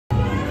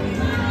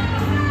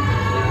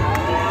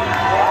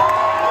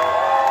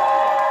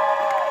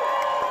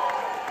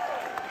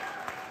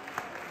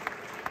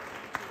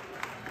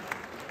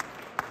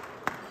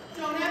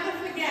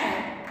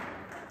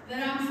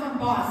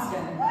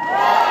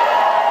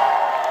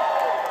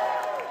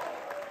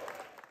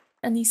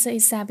Annissa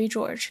Essaibi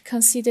George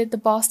conceded the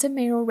Boston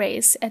mayoral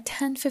race at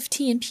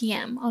 10:15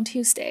 p.m. on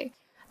Tuesday.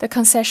 The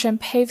concession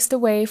paves the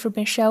way for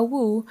Michelle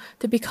Wu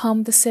to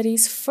become the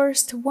city's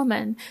first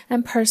woman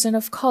and person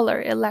of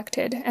color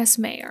elected as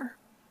mayor.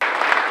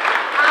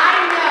 I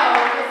know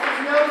this is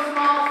no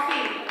small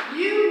feat.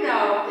 You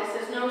know this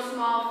is no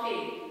small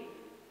feat.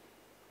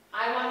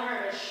 I want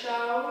her to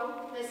show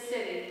the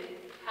city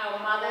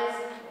how mothers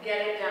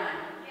get it done.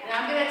 And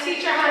I'm going to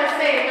teach her how to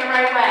say it the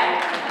right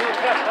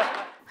way.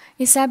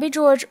 Essaibi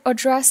George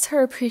addressed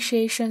her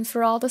appreciation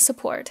for all the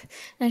support,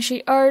 and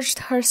she urged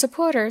her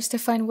supporters to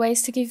find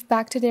ways to give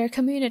back to their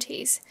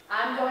communities.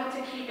 I'm going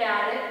to keep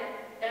at it,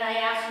 and I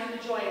ask you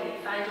to join me.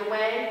 Find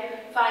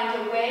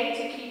a way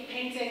to keep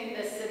painting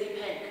this city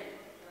pink.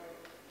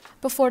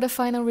 Before the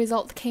final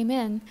result came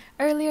in,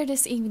 earlier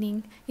this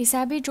evening,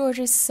 Essaibi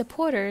George's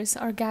supporters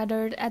are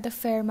gathered at the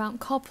Fairmont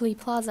Copley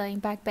Plaza in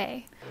Back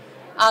Bay.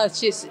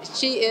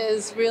 She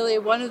is really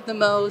one of the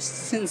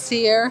most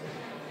sincere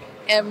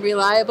and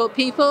reliable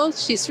people.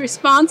 She's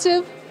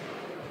responsive,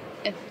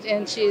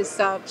 and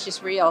she's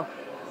real.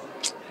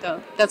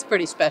 So that's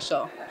pretty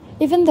special.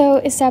 Even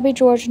though Essaibi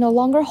George no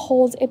longer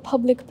holds a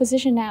public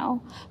position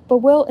now, but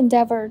will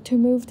endeavor to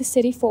move the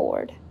city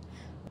forward.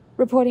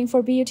 Reporting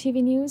for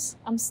BUTV News,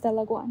 I'm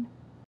Stella Guan.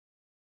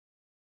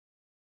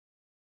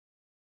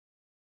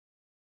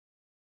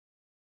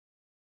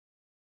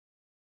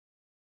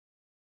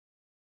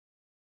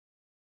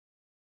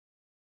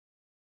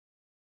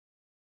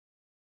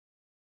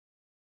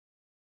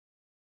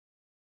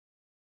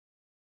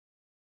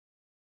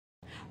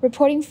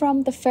 Reporting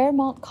from the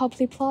Fairmont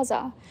Copley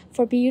Plaza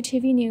for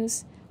BUTV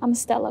News, I'm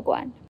Stella Guan.